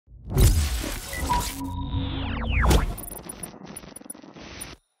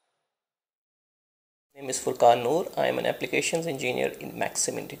is Furqan Noor. I am an applications engineer in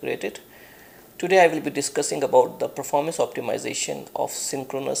Maxim Integrated. Today I will be discussing about the performance optimization of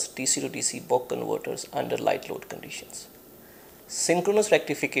synchronous DC to DC buck converters under light load conditions. Synchronous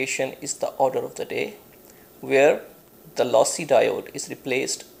rectification is the order of the day, where the lossy diode is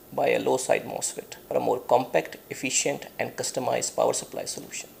replaced by a low side MOSFET for a more compact, efficient and customized power supply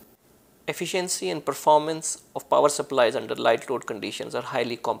solution. Efficiency and performance of power supplies under light load conditions are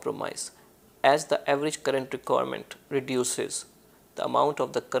highly compromised. As the average current requirement reduces, the amount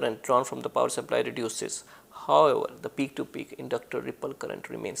of the current drawn from the power supply reduces. However, the peak-to-peak inductor ripple current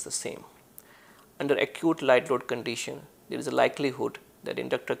remains the same. Under acute light load condition, there is a likelihood that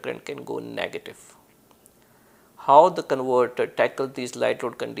inductor current can go negative. How the converter tackles these light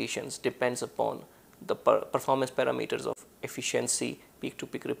load conditions depends upon the performance parameters of efficiency,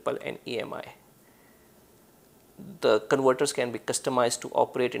 peak-to-peak ripple and EMI. The converters can be customized to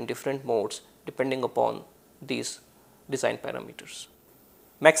operate in different modes depending upon these design parameters.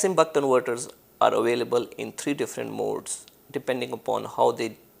 Maxim buck converters are available in 3 different modes depending upon how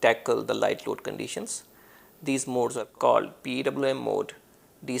they tackle the light load conditions. These modes are called PWM mode,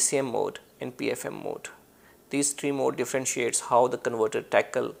 DCM mode and PFM mode. These 3 modes differentiates how the converter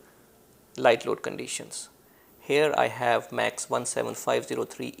tackle light load conditions. Here I have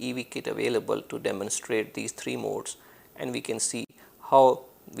MAX17503 EV kit available to demonstrate these 3 modes, and we can see how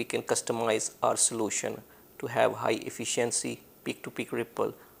we can customize our solution to have high efficiency, peak-to-peak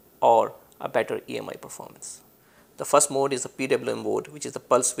ripple or a better EMI performance. The first mode is the PWM mode, which is the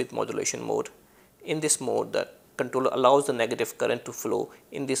pulse width modulation mode. In this mode, the controller allows the negative current to flow.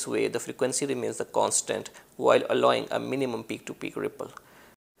 In this way, the frequency remains the constant while allowing a minimum peak-to-peak ripple.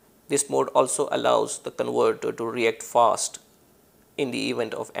 This mode also allows the converter to react fast in the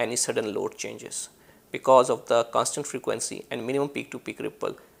event of any sudden load changes. Because of the constant frequency and minimum peak-to-peak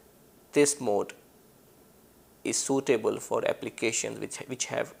ripple, this mode is suitable for applications which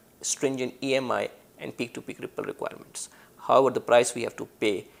have stringent EMI and peak-to-peak ripple requirements. However, the price we have to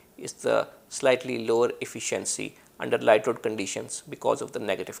pay is the slightly lower efficiency under light load conditions because of the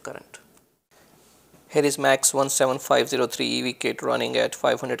negative current. Here is MAX17503 EV kit running at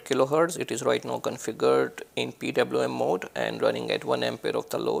 500 kHz. It is right now configured in PWM mode and running at 1 ampere of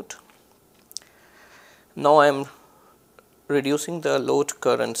the load. Now I am reducing the load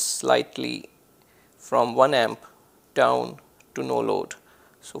current slightly from 1 amp down to no load.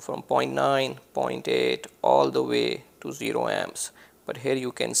 So from 0.9, 0.8 all the way to 0 amps. But here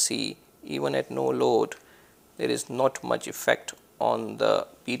you can see even at no load there is not much effect on the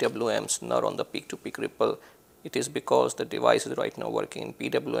PWMs nor on the peak-to-peak ripple. It is because the device is right now working in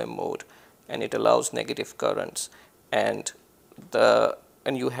PWM mode and it allows negative currents, and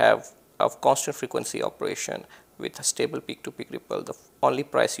you have a constant frequency operation with a stable peak-to-peak ripple. The only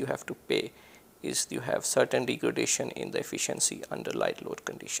price you have to pay is you have certain degradation in the efficiency under light load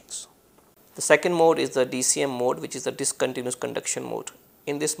conditions. The second mode is the DCM mode, which is the discontinuous conduction mode.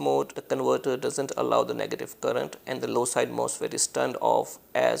 In this mode, the converter doesn't allow the negative current and the low side MOSFET is turned off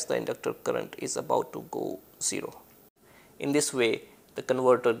as the inductor current is about to go 0. In this way, the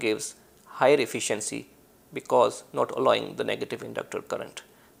converter gives higher efficiency because not allowing the negative inductor current.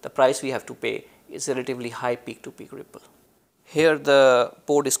 The price we have to pay is relatively high peak-to-peak ripple. Here the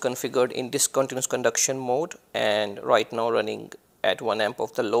board is configured in discontinuous conduction mode and right now running at 1 amp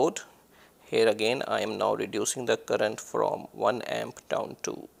of the load. Here again I am now reducing the current from 1 amp down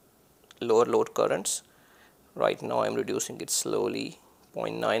to lower load currents. Right now I am reducing it slowly,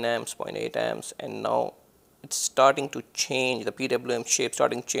 0.9 amps, 0.8 amps, and now it's starting to change, the PWM shape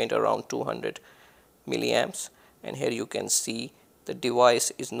starting to change around 200 milliamps. And here you can see the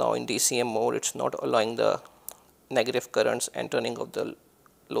device is now in DCM mode. It's not allowing the negative currents and turning off the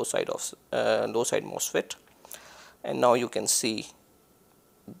low side MOSFET. And now you can see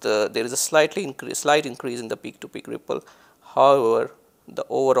there is a slight increase in the peak-to-peak ripple. However, the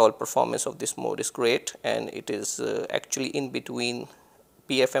overall performance of this mode is great, and it is actually in between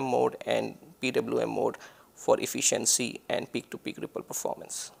PFM mode and PWM mode for efficiency and peak-to-peak ripple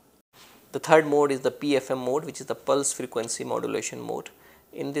performance. The third mode is the PFM mode, which is the pulse frequency modulation mode.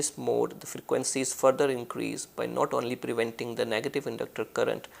 In this mode, the frequency is further increased by not only preventing the negative inductor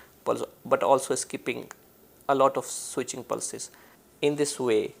current but also skipping a lot of switching pulses. In this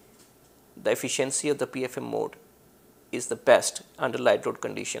way, the efficiency of the PFM mode is the best under light load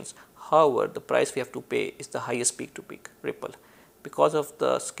conditions. However, the price we have to pay is the highest peak-to-peak ripple. Because of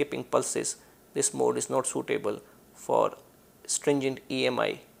the skipping pulses, this mode is not suitable for stringent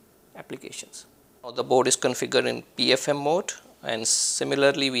EMI applications. Now the board is configured in PFM mode, and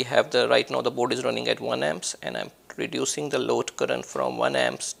similarly we have right now the board is running at 1 amps and I am reducing the load current from 1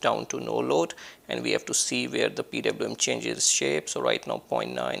 amps down to no load, and we have to see where the PWM changes shape. So right now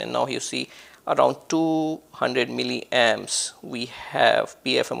 0.9, and now you see around 200 milliamps we have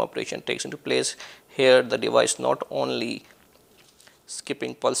PFM operation takes into place. Here the device not only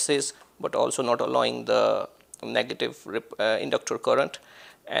skipping pulses but also not allowing the negative inductor current,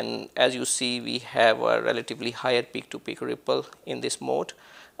 and as you see we have a relatively higher peak to peak ripple in this mode.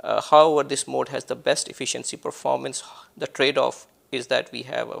 However, this mode has the best efficiency performance. The trade-off is that we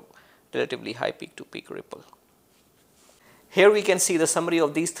have a relatively high peak to peak ripple. Here we can see the summary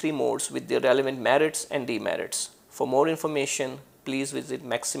of these three modes with their relevant merits and demerits. For more information, please visit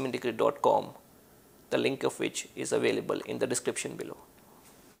maximintegrate.com, the link of which is available in the description below.